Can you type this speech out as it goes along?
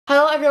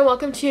Hello everyone,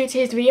 welcome to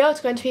today's video.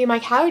 It's going to be my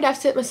calorie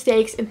deficit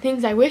mistakes and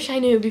things I wish I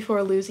knew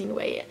before losing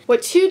weight.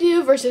 What to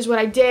do versus what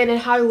I did and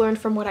how I learned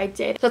from what I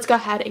did. So let's go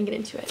ahead and get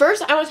into it.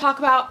 First, I want to talk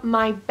about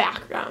my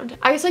background.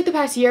 I guess like the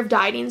past year of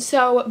dieting.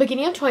 So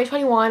beginning of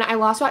 2021, I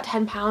lost about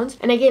 10 pounds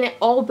and I gained it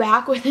all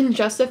back within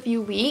just a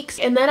few weeks.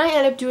 And then I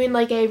ended up doing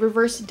like a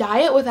reverse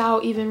diet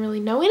without even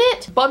really knowing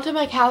it. Bumped up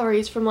my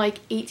calories from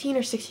like 18 or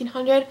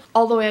 1600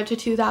 all the way up to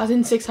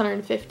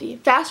 2650.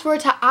 Fast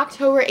forward to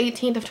October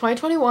 18th of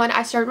 2021,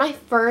 I started my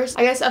first,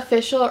 I guess,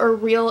 official or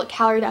real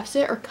calorie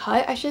deficit, or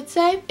cut I should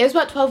say. It was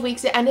about 12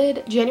 weeks. It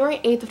ended January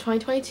 8th of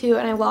 2022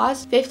 and I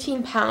lost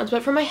 15 pounds.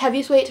 But from my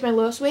heaviest weight to my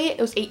lowest weight,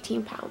 it was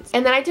 18 pounds.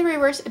 And then I did a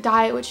reverse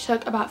diet, which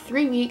took about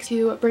 3 weeks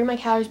to bring my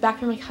calories back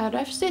from my calorie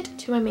deficit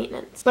to my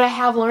maintenance. But I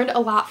have learned a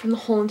lot from the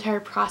whole entire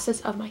process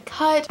of my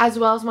cut, as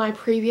well as my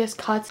previous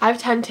cuts. I have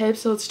 10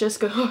 tips, so let's just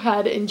go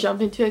ahead and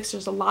jump into it because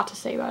there's a lot to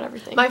say about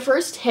everything. My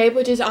first tip,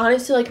 which is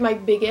honestly like my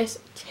biggest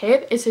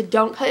tip, is to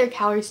don't cut your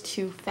calories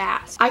too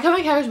fast. I cut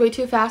my calories way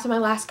too fast in my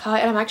last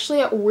cut, and I'm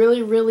actually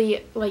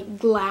really like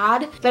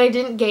glad that I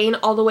didn't gain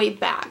all the way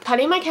back.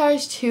 Cutting my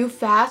calories too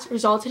fast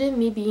resulted in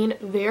me being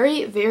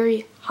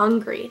very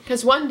hungry,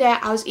 because one day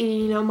I was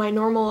eating, you know, my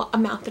normal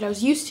amount that I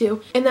was used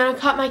to, and then I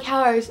cut my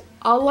calories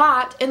a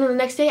lot, and then the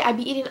next day I'd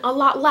be eating a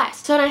lot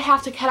less. So then I'd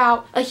have to cut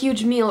out a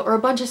huge meal or a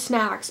bunch of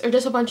snacks or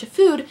just a bunch of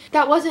food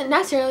that wasn't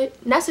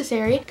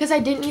necessary because I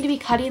didn't need to be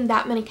cutting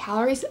that many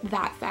calories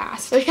that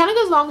fast. Which kind of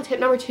goes along with tip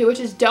number 2, which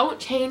is don't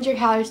change your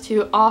calories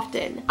too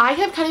often. I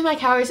kept cutting my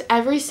calories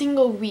every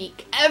single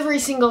week.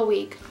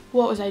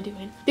 What was I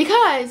doing?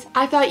 Because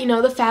I thought, you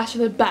know, the faster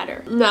the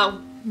better.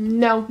 No.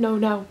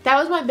 That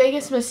was my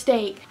biggest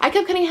mistake. I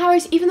kept cutting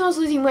calories even though I was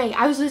losing weight.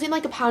 I was losing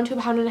like a pound to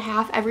a pound and a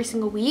half every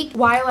single week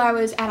while I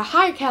was at a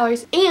higher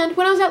calories and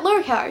when I was at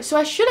lower calories. So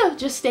I should have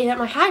just stayed at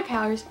my higher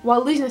calories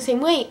while losing the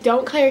same weight.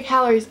 Don't cut your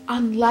calories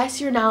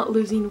unless you're not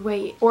losing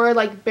weight or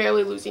like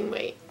barely losing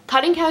weight.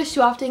 Cutting calories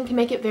too often can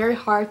make it very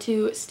hard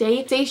to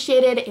stay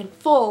satiated and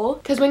full,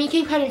 because when you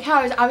keep cutting your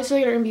calories,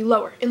 obviously you're going to be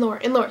lower and lower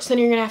and lower. So then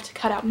you're going to have to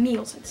cut out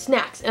meals and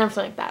snacks and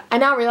everything like that. I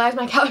now realize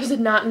my calories did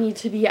not need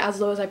to be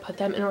as low as I put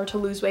them in order to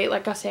lose weight.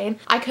 Like I was saying,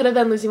 I could have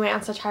been losing weight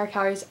on such higher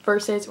calories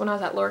versus when I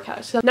was at lower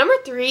calories. So number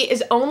 3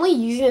 is only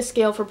using a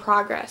scale for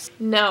progress.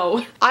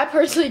 No, I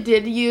personally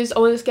did use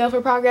only the scale for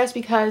progress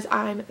because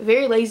I'm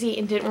very lazy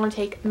and didn't want to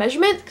take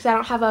measurements because I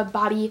don't have a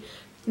body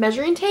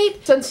measuring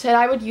tape. So instead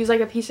I would use like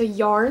a piece of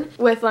yarn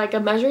with like a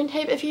measuring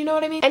tape, if you know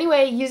what I mean.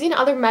 Anyway, using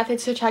other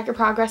methods to check your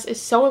progress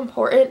is so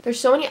important. There's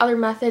so many other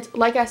methods.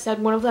 Like I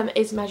said, one of them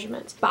is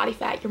measurements. Body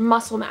fat, your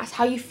muscle mass,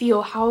 how you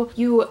feel, how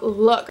you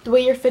look, the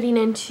way you're fitting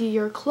into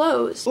your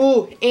clothes.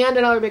 Ooh, and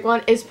another big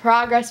one is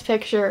progress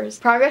pictures.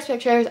 Progress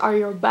pictures are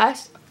your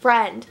best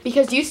friend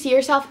because you see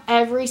yourself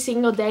every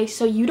single day,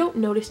 so you don't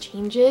notice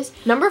changes.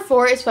 Number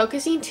 4 is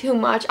focusing too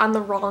much on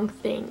the wrong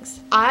things.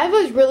 I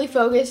was really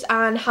focused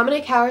on how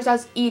many calories I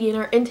was eating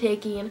or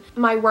intaking,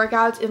 my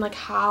workouts, and like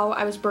how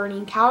I was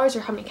burning calories or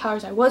how many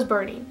calories I was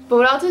burning. But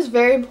what else is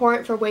very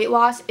important for weight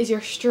loss is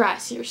your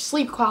stress, your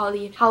sleep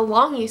quality, how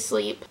long you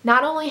sleep,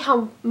 not only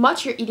how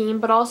much you're eating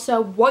but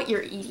also what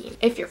you're eating.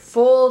 If you're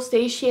full,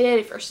 satiated,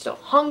 if you're still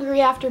hungry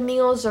after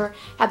meals or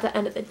at the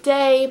end of the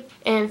day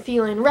and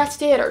feeling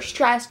rested or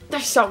stressed.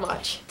 There's so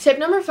much. Tip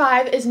number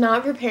 5 is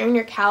not preparing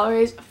your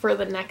calories for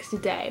the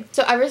next day.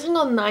 So every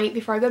single night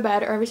before I go to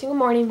bed or every single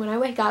morning when I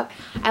wake up,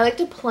 I like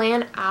to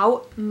plan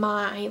out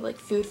my like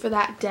food for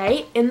that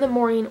day in the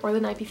morning or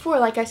the night before,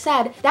 like I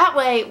said. That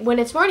way when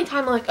it's morning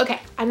time, I'm like, okay,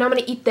 I know I'm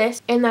gonna eat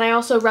this, and then I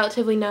also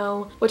relatively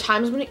know what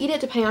times I'm gonna eat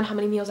it depending on how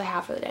many meals I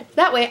have for the day.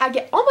 That way I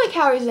get all my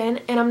calories in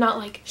and I'm not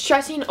like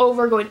stressing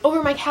over going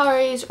over my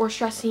calories or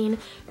stressing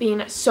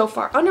being so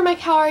far under my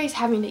calories,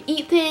 having to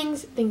eat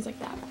things like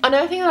that.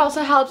 Another thing that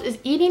also helps is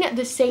eating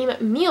the same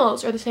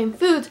meals or the same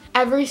foods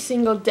every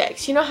single day.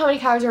 So you know how many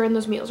calories are in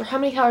those meals or how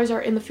many calories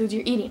are in the foods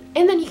you're eating.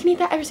 And then you can eat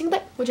that every single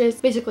day, which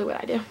is basically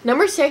what I do.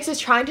 Number 6 is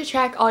trying to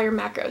track all your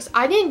macros.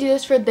 I didn't do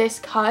this for this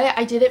cut.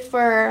 I did it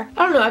for,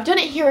 I don't know, I've done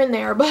it here and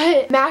there,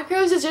 but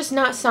macros is just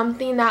not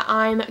something that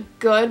I'm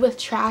good with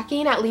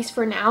tracking, at least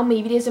for now.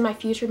 Maybe it is in my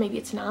future, maybe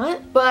it's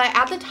not. But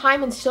at the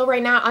time and still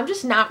right now, I'm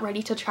just not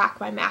ready to track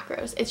my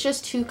macros. It's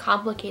just too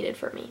complicated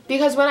for me.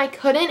 Because when I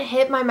couldn't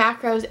hit my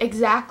macros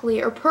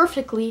exactly or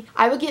perfectly,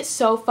 I would get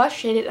so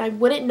frustrated and I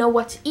wouldn't know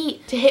what to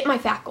eat to hit my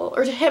fat goal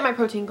or to hit my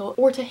protein goal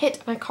or to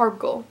hit my carb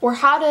goal or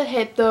how to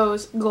hit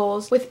those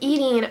goals with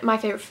eating my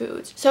favorite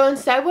foods. So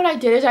instead what I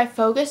did is I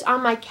focused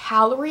on my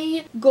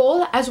calorie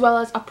goal as well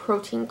as a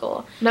protein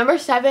goal. Number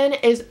 7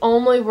 is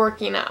only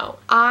working out.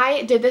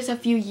 I did this a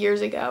few years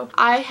ago.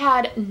 I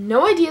had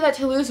no idea that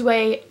to lose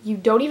weight, you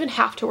don't even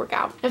have to work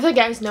out. I feel like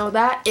you guys know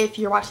that if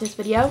you're watching this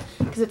video,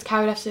 because it's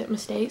calorie deficit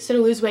mistakes. So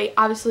to lose weight,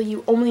 obviously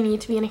you only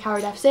need to be in a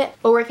calorie deficit,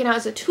 but working out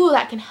is a tool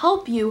that can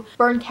help you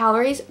burn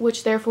calories,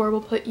 which therefore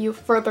will put you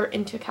further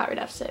into a calorie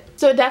deficit.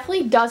 So it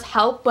definitely does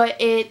help, but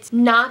it's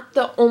not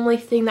the only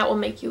thing that will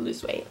make you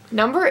lose weight.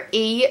 Number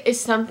 8 is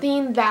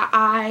something that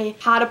I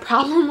had a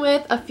problem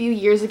with a few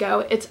years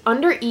ago. It's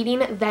under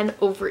eating, then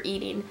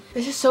overeating.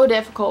 This is so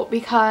difficult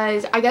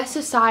because I guess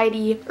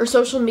society or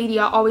social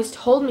media always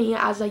told me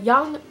as a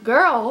young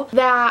girl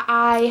that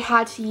I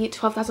had to eat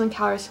 12,000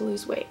 calories to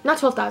lose weight. Not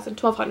 12,000,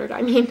 1,200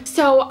 I mean.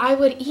 So I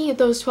would eat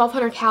those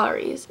 1,200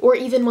 calories or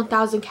even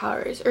 1,000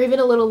 calories or even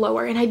a little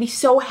lower, and I'd be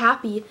so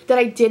happy that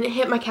I didn't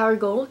hit my calorie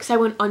goal because I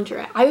went under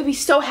it. I would be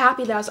so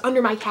happy that I was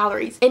under my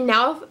calories. And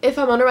now if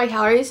I'm under my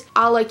calories,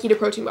 I'll like eat a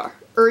protein bar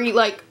or eat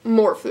like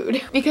more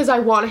food because I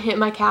want to hit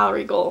my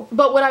calorie goal.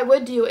 But what I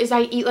would do is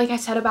I eat, like I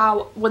said,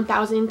 about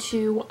 1,000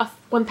 to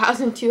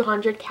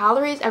 1,200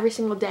 calories every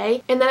single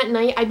day, and then at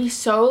night I'd be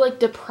so like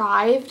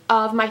deprived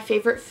of my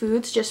favorite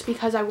foods just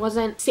because I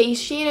wasn't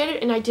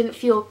satiated and I didn't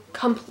feel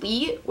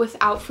complete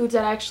without foods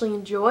that I actually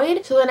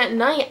enjoyed. So then at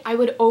night I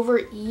would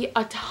overeat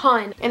a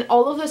ton, and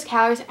all of those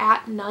calories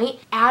at night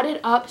added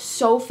up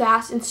so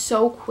fast and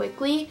so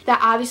quickly that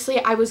obviously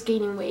I was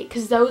gaining weight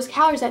because those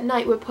calories at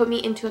night would put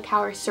me into a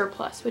calorie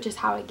surplus, which is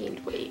how I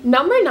gained weight.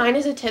 Number 9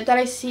 is a tip that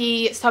I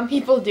see some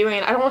people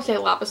doing, I don't want to say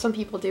a lot, but some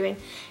people doing,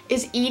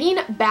 is eating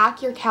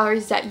back your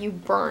calories that you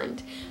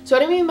burned. So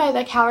what I mean by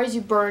the calories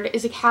you burned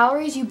is the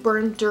calories you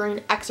burned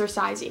during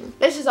exercising.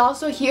 This is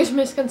also a huge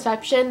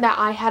misconception that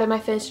I had in my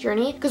fitness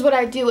journey, because what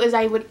I do is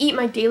I would eat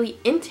my daily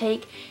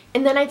intake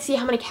and then I'd see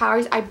how many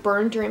calories I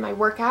burned during my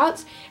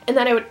workouts, and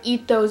then I would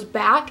eat those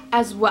back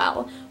as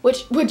well,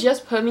 which would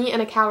just put me in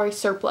a calorie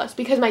surplus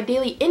because my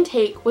daily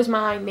intake was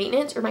my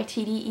maintenance or my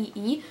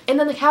TDEE, and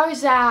then the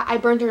calories that I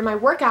burned during my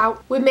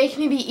workout would make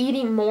me be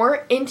eating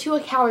more into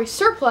a calorie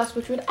surplus,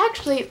 which would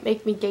actually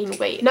make me gain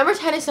weight. Number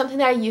 10 is something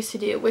that I used to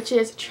do, which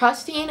is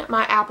trusting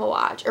my Apple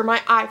Watch or my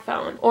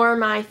iPhone or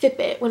my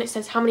Fitbit when it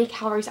says how many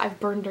calories I've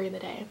burned during the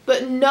day.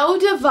 But no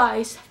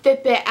device,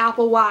 Fitbit,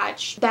 Apple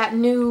Watch, that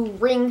new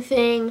ring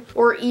thing,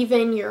 or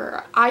even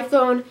your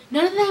iPhone,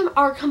 none of them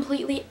are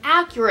completely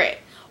accurate.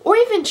 Or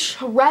even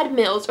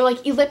treadmills or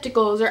like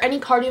ellipticals or any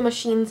cardio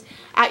machines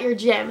at your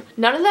gym.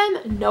 None of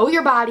them know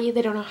your body.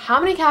 They don't know how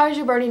many calories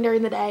you're burning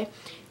during the day.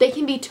 They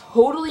can be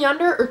totally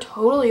under or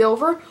totally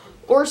over,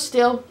 or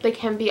still they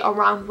can be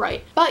around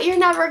right. But you're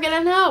never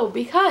gonna know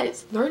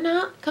because they're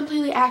not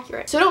completely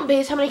accurate. So don't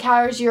base how many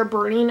calories you're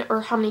burning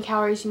or how many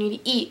calories you need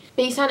to eat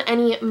based on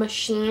any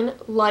machine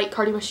like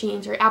cardio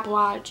machines or Apple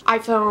Watch,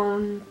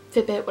 iPhone,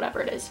 Fitbit,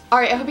 whatever it is.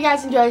 Alright, I hope you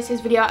guys enjoyed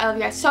today's video. I love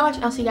you guys so much,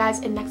 and I'll see you guys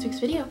in next week's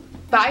video.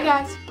 Bye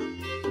guys!